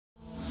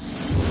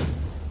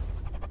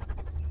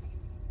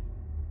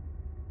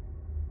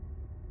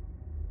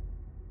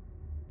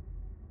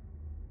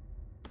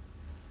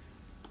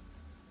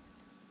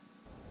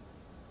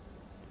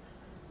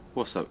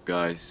What's up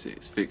guys,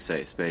 it's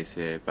Fixated Space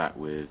here, back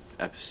with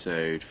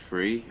episode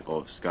 3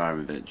 of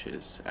Skyrim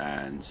Adventures,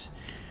 and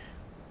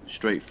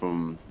straight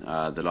from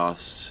the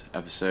last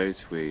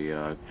episode we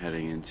are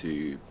heading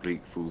into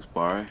Bleak Falls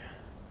Burrow.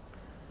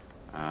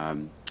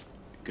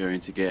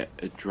 Going to get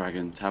a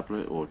dragon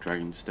tablet or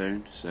dragon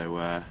stone,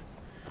 so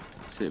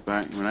sit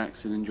back,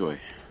 relax and enjoy.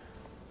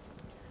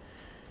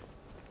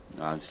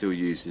 I'm still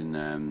using,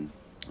 I'm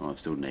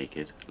still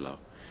naked, lol.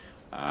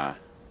 Yeah,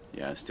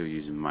 I'm still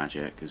using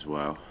magic as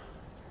well.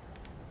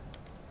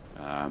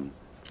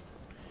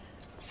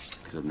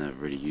 Because I've never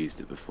really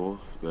used it before,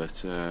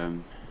 but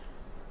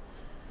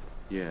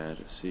yeah,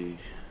 let's see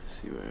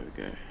where we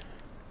go.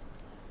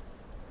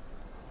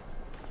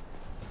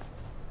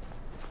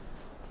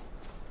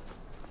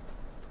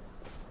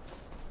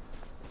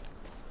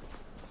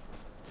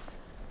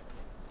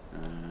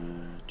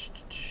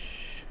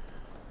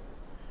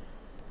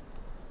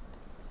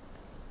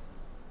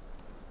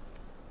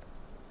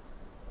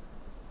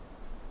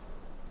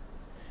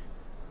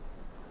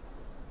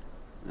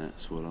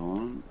 That's what I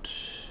want.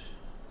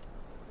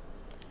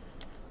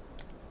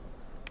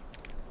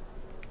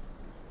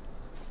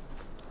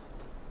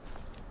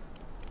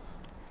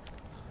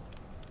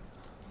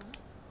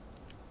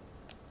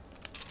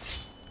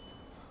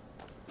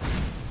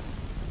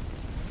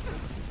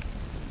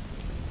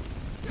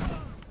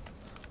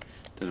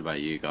 Don't know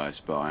about you guys,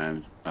 but I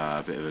am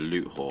a bit of a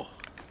loot whore.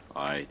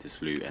 I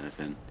just loot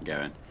anything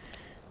going.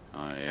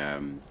 I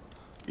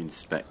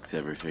inspect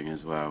everything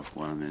as well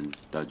when I'm in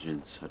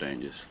dungeons. I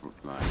don't just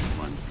like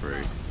run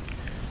through.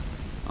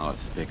 I like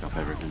to pick up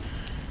everything.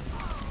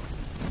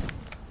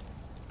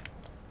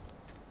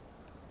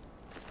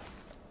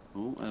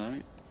 Oh,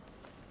 hello.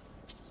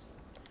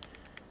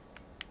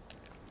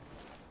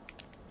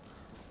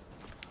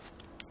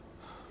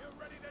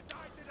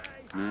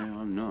 No,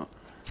 I'm not.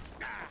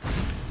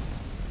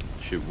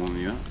 Should warm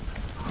you up.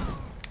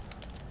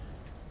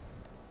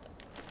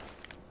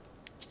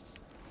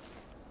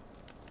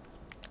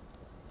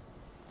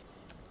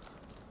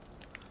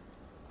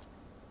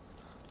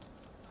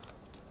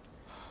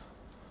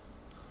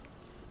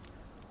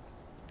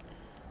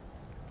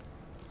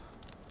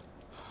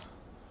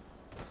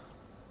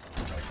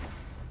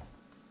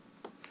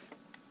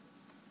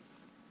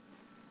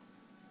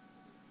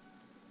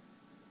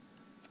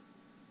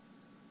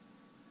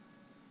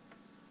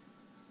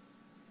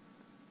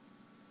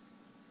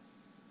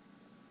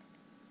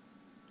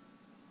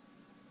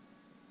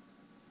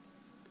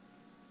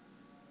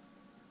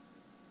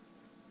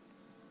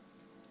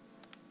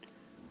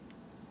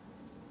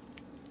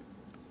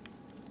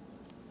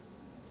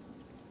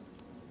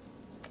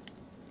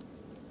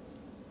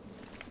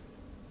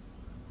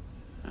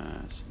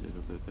 That's a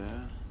little bit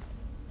better.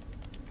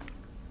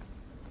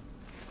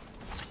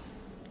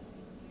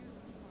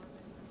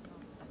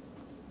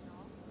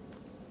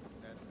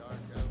 That dark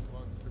elf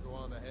wants to go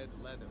on ahead,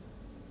 let him.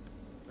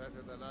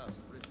 Better than us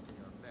risking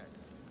our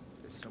necks.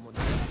 There's someone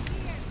there.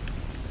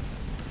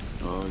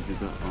 Oh, you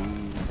got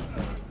on.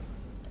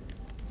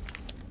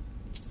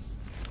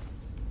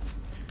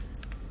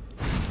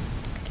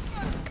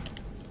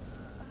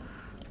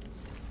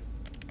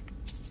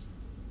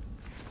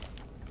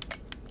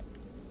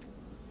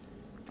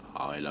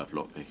 I love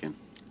lockpicking.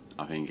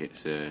 I think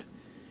it's a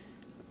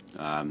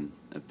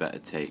better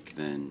take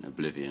than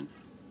Oblivion.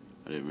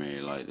 I didn't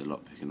really like the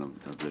lockpicking on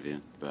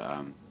Oblivion, but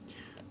I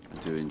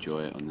do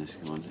enjoy it on this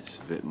one. It's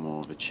a bit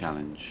more of a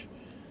challenge.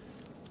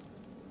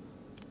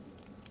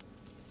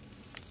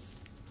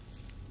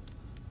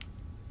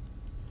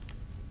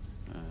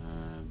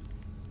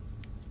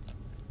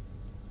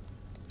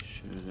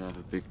 Should have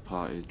a big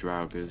party of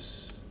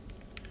draugrs,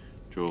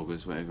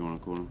 whatever you want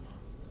to call them.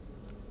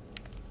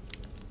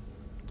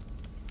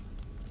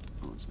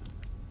 What's that?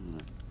 I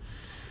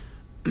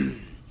don't know.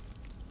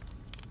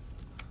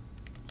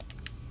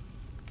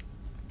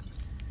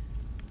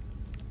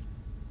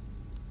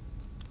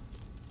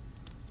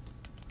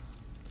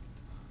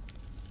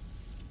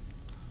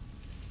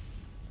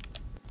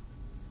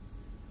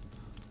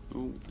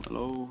 Oh,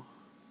 hello.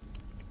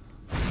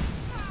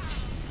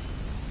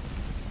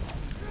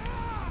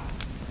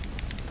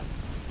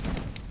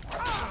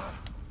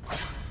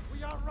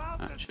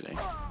 Actually.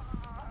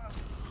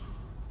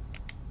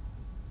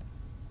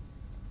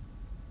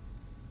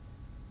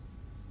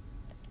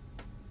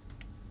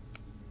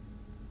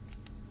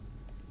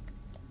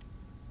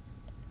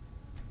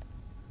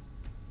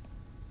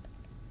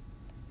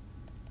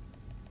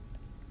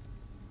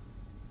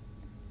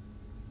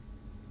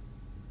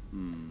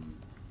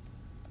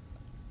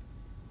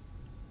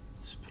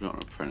 Let's put it on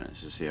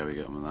apprentice to see how we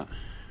get on with that.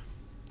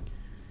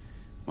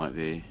 Might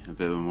be a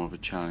bit more of a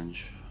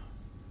challenge.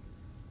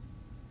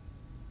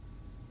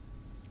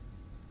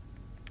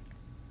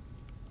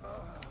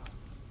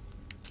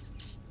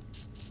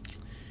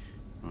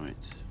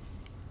 Right.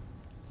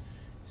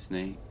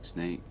 Snake,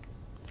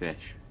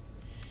 fish.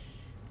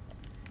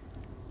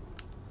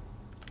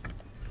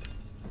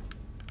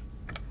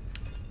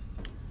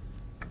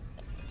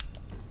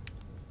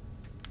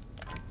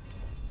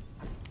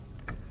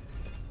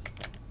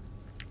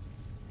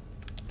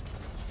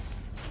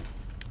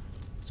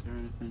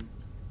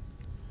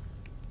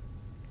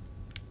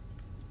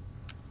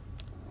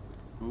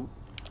 Oh.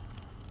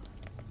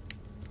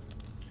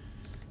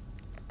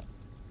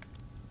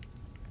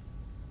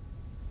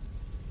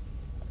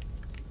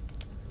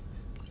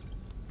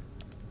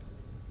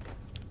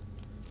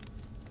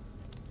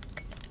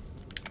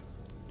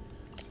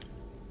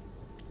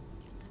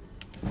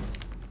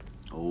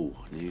 Oh,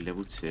 nearly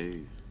level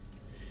 2.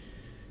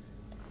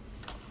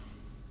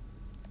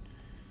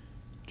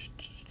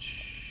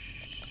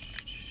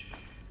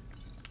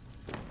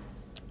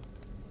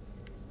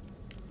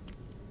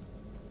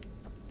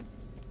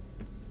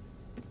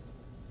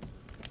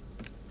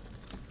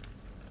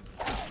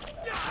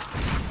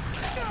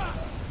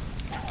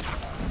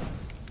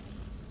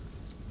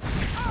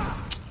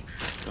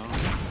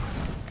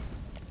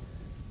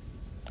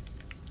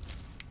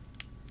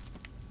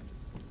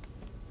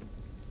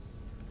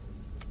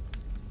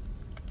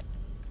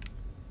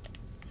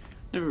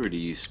 Never really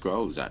used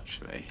scrolls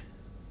actually.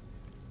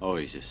 I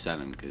always just sell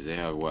them because they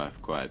are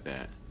worth quite a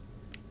bit.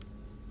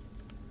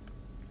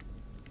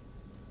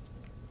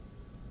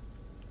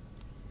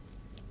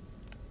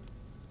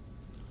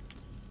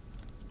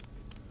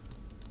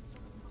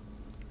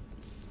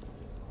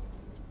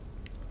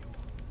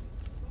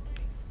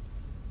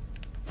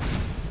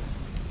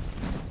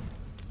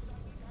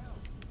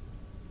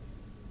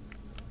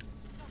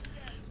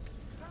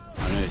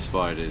 I know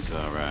spiders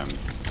are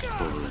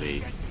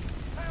probably.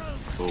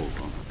 Oh my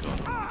god.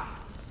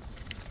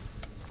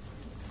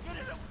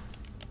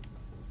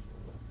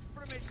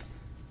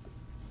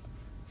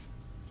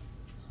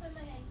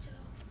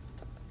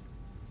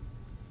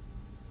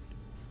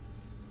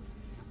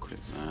 Quit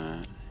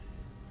that.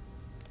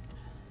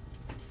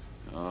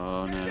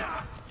 Oh no.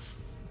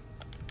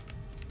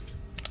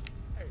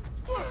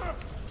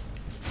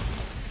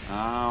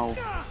 Ow.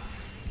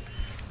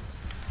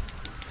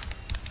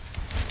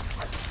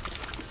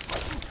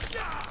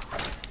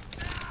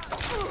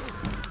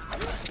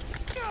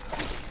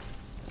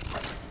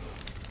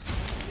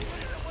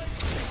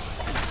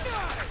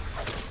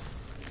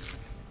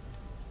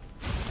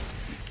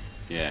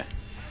 Yeah,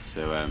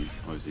 so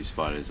obviously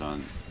spiders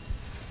aren't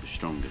the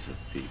strongest of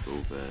people,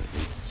 but they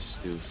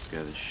still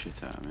scare the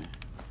shit out of me.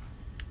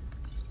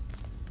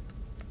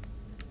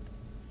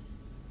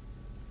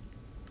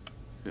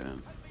 Look at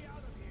them.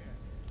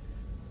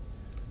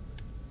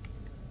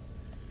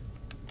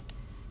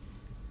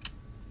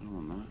 I don't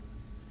want that.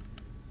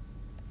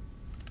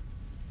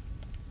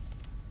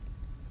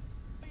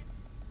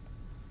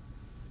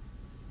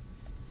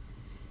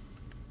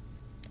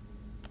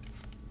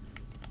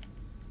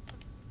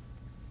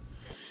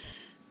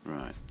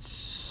 Right,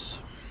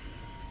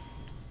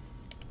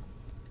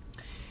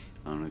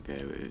 I'm gonna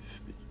go with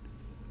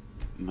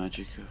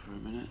Magicka for a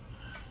minute.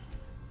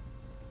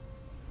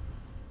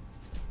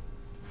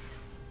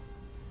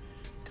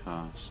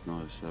 Cast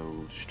nice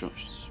level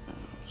destruction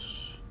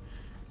spells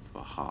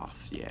for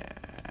half, yeah,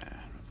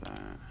 love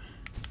that.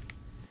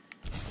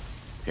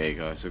 Okay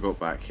guys, I got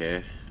back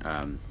here,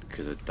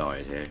 because I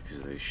died here because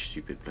of those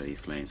stupid bloody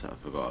flames that I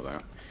forgot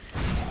about.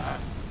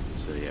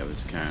 So yeah, we're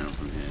just carrying on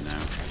from here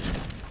now.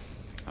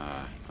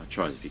 I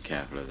try to be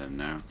careful of them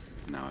now.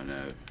 Now I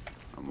know,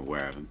 I'm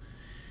aware of them.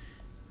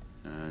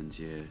 And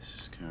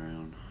yes, carry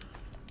on.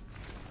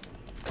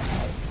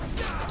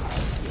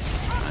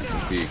 And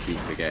I do keep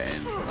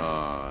forgetting.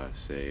 Oh,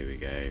 so here we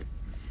go.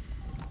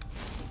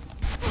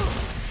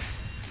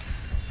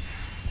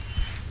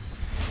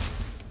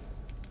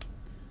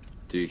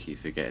 Do keep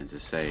forgetting to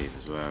save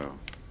as well.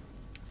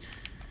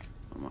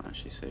 I might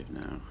actually save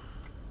now.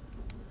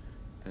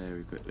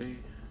 Very quickly.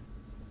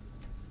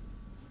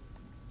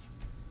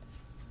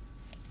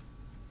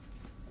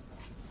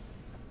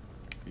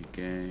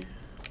 Okay.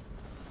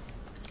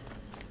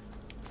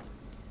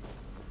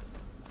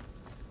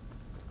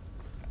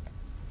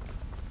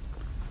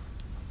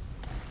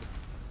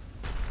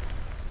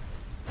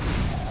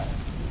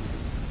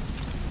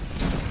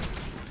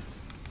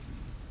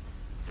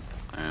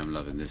 I am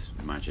loving this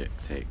magic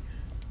take.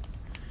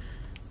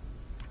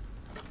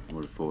 I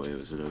would have thought it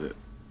was a little bit,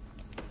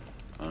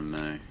 I don't know,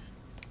 a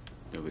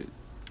little bit,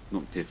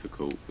 not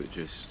difficult, but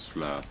just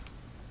slow.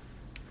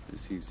 It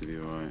seems to be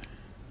alright.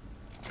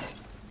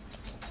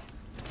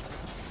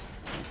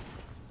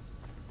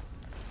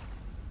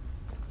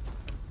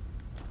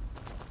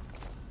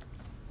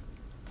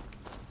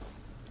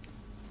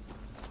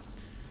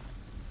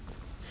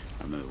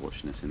 I remember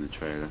watching this in the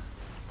trailer.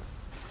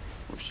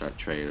 Watched that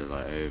trailer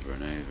like over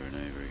and over and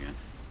over again.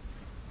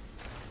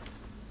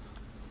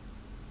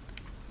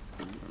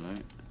 Oh, hello.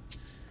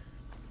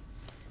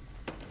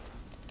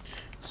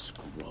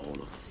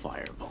 Scroll of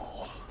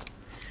Fireball.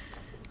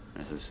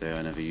 As I say,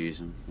 I never use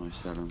them, I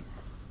sell them.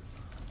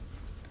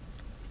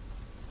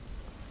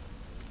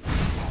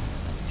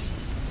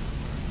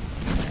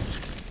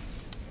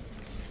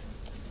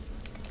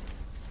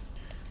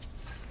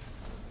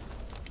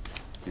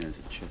 Yeah, there's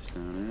a chest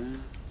down there.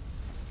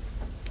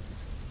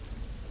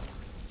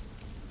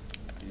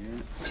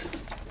 Yeah.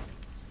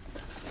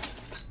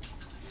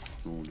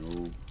 Oh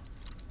no.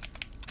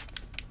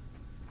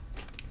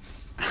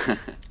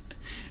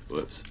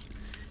 Whoops.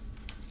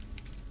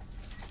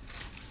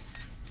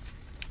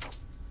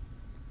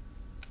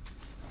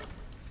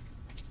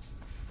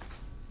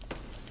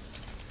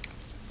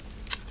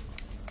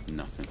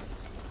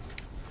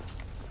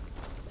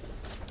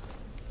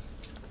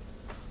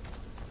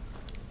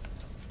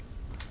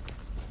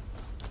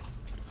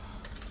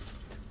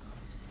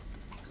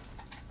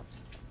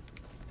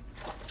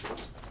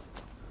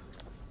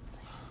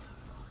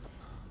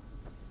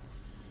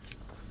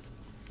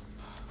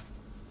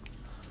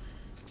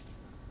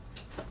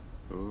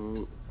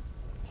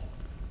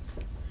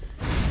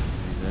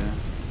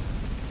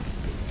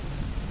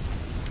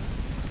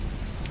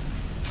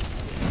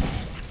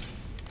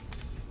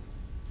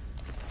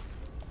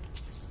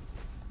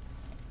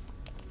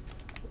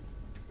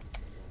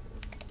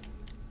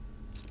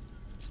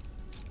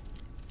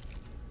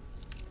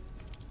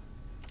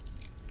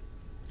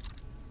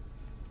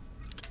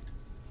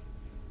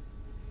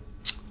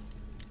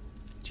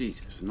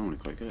 Jesus, I'm normally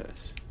quite good at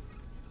this.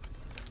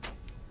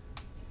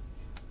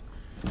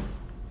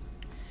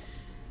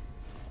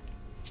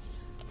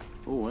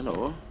 Oh,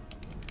 hello.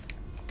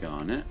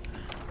 Garnet.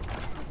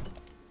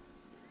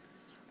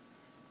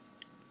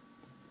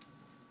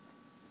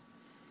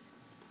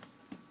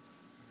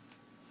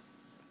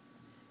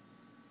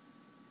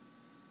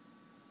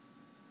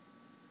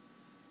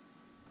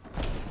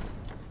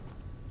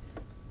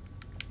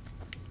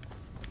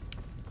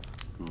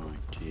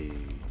 Righty.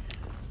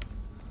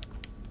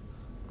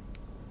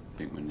 I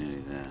think we're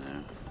nearly there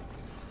now.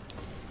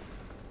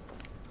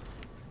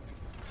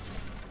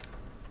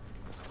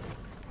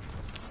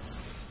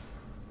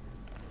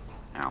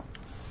 Ow.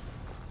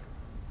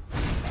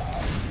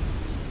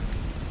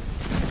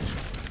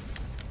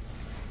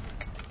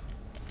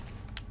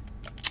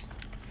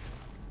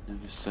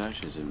 Never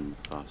searches him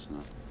fast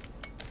enough.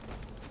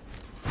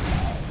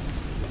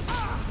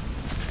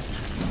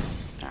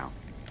 Ow.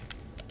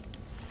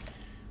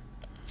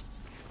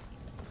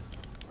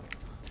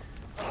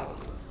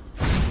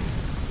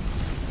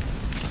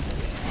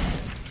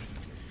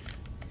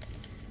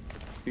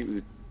 I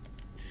think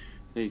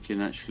they can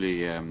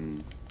actually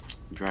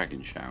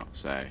dragon shout,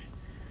 so I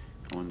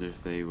wonder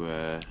if they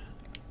were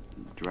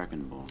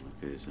dragonborn,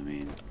 because I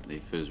mean they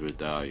fizz with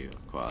you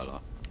quite a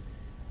lot.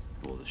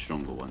 Or the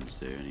stronger ones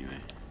do anyway.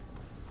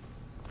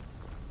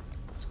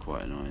 It's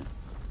quite annoying.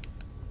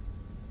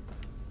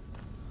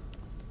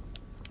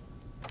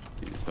 I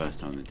think the first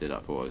time they did, I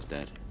thought I was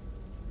dead.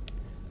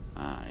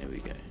 Ah, here we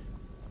go.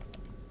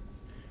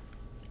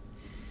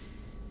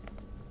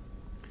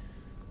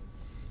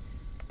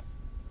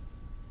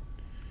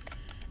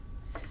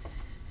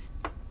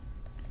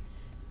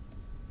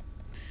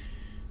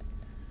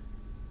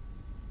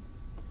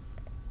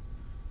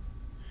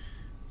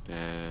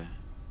 Bear.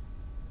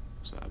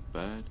 Was that a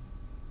bird?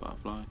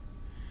 Butterfly?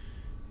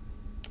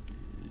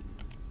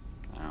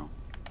 Ow.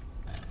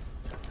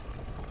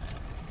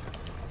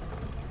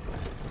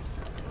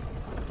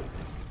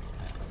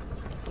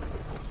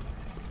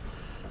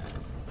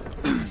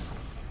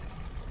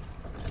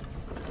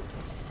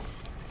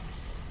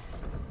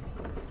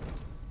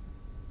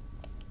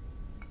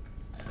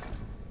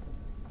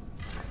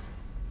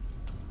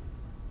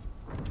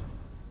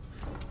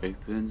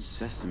 Open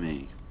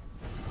sesame.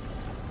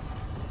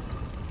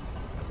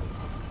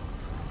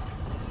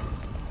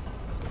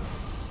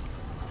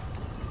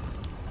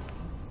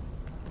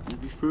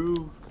 Let me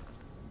through.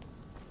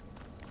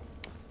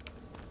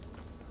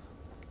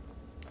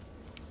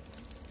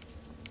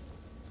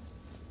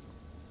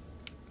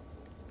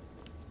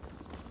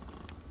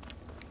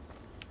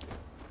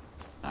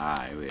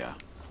 Ah, here we are.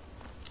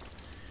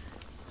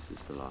 This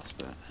is the last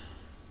bit.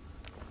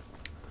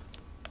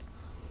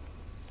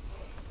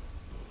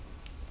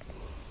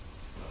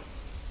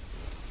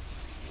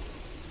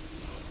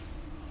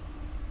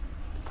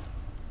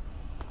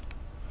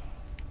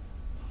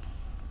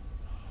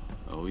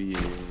 Oh yeah.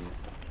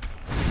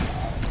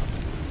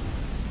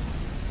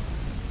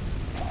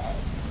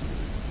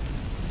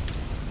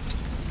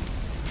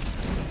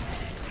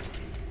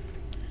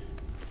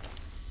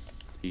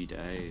 He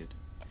died.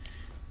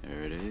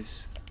 There it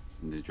is.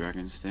 The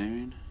dragon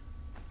stone.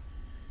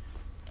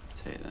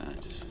 Take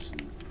that just for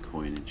some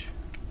coinage.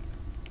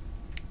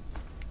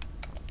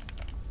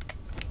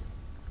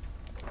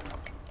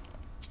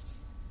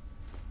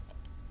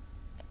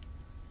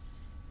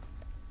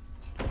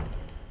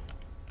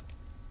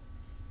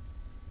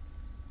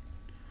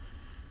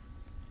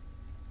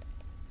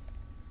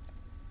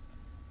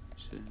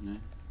 No.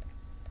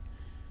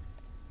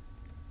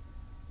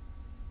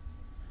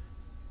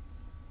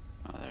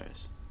 Oh, there it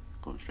is.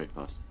 Gone straight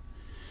past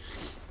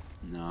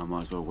it. No, I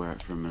might as well wear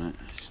it for a minute.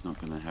 It's not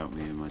going to help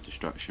me in my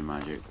destruction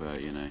magic,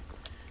 but you know,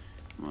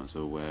 might as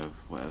well wear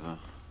whatever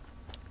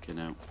can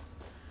help.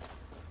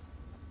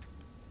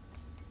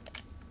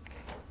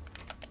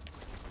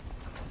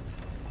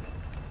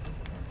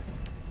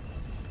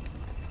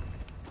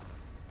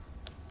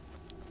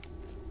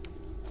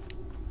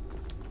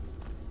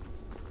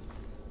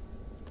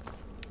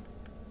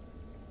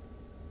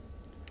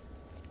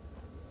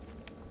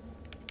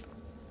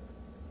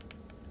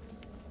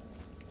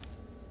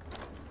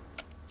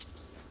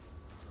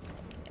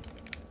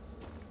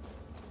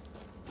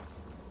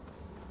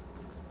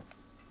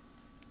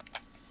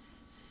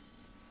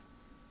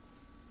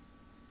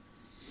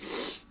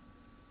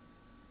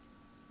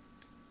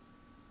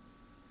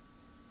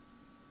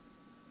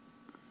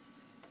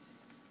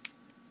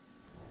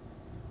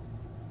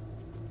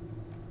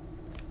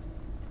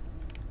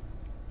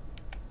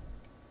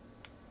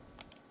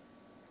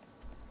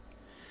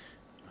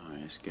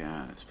 Let's get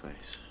out of this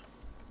place.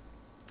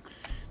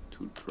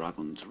 To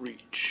Dragon's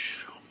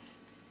Reach.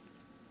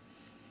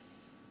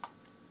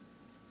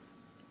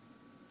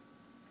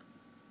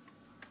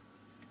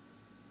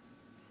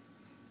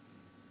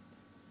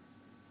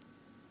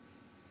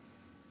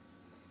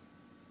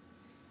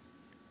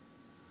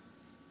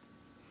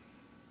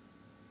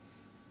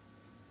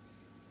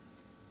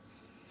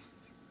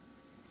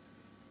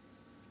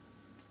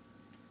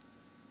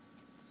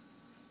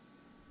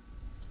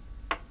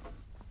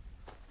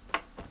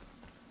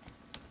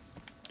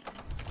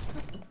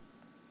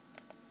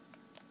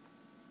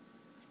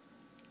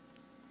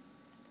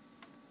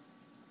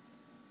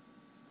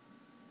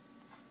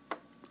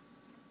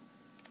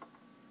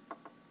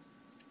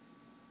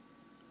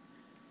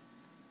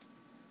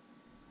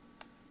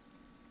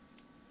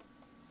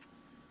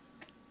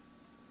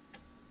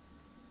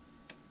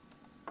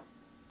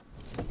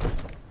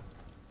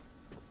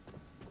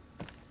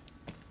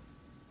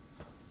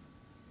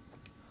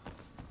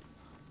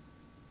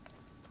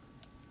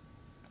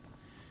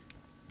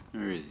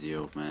 is the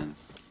old man?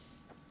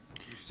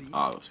 You see, Oh,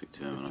 I'll speak to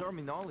him. the haven't I?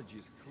 terminology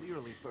is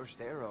clearly First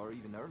Era or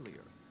even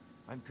earlier.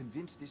 I'm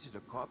convinced this is a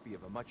copy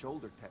of a much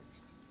older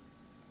text.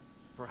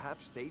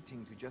 Perhaps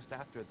dating to just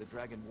after the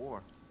Dragon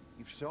War.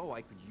 If so,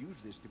 I could use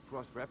this to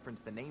cross-reference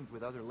the names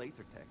with other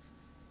later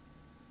texts.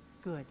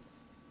 Good.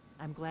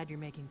 I'm glad you're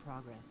making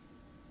progress.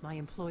 My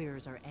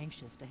employers are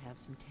anxious to have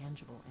some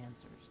tangible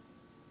answers.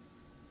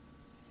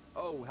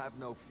 Oh, have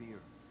no fear.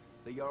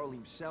 The Jarl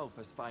himself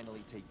has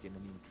finally taken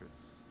an interest.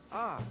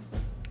 Ah,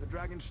 the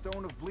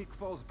Dragonstone of Bleak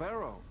Falls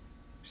Barrow.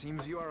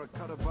 Seems you are a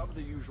cut above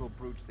the usual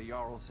brutes the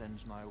Jarl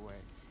sends my way.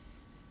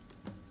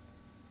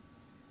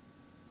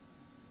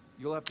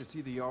 You'll have to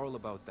see the Jarl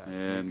about that.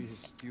 Maybe his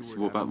steward So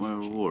what about my have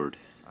a cheap. reward?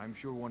 I'm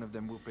sure one of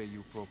them will pay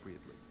you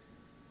appropriately.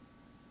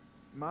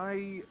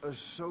 My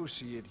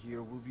associate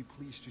here will be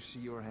pleased to see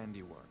your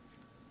handiwork.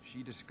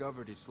 She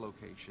discovered its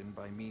location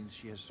by means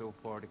she has so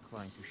far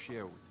declined to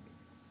share with me.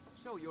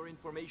 So your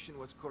information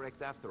was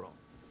correct after all.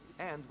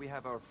 And we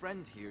have our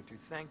friend here to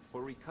thank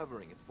for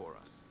recovering it for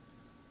us.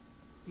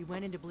 You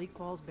went into Bleak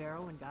Falls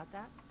Barrow and got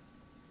that?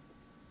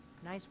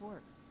 Nice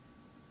work.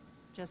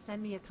 Just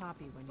send me a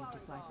copy when you've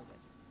deciphered it.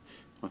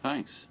 Well,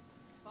 thanks.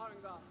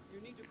 Farengar, you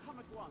need to come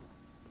at once.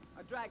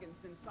 A dragon's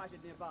been sighted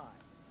nearby.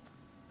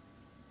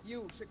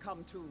 You should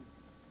come too.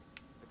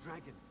 A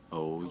dragon?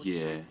 Oh, Noticed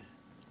yeah. something.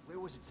 Where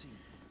was it seen?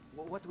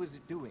 What was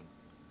it doing?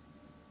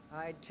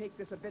 I'd take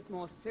this a bit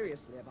more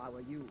seriously if I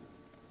were you.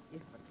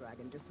 If a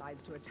dragon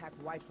decides to attack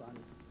Whiterun,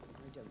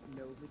 I don't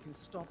know if we can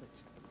stop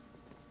it.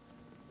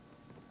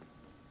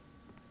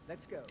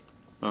 Let's go.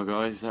 Well,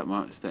 guys, that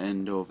marks the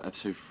end of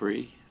episode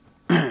 3.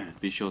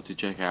 Be sure to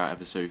check out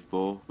episode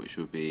 4, which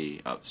will be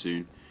up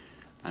soon.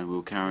 And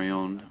we'll carry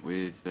on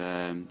with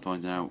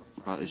finding out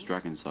about this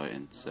dragon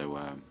sighting. So,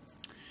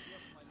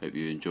 hope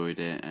you enjoyed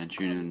it and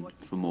tune in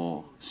for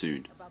more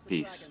soon.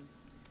 Peace.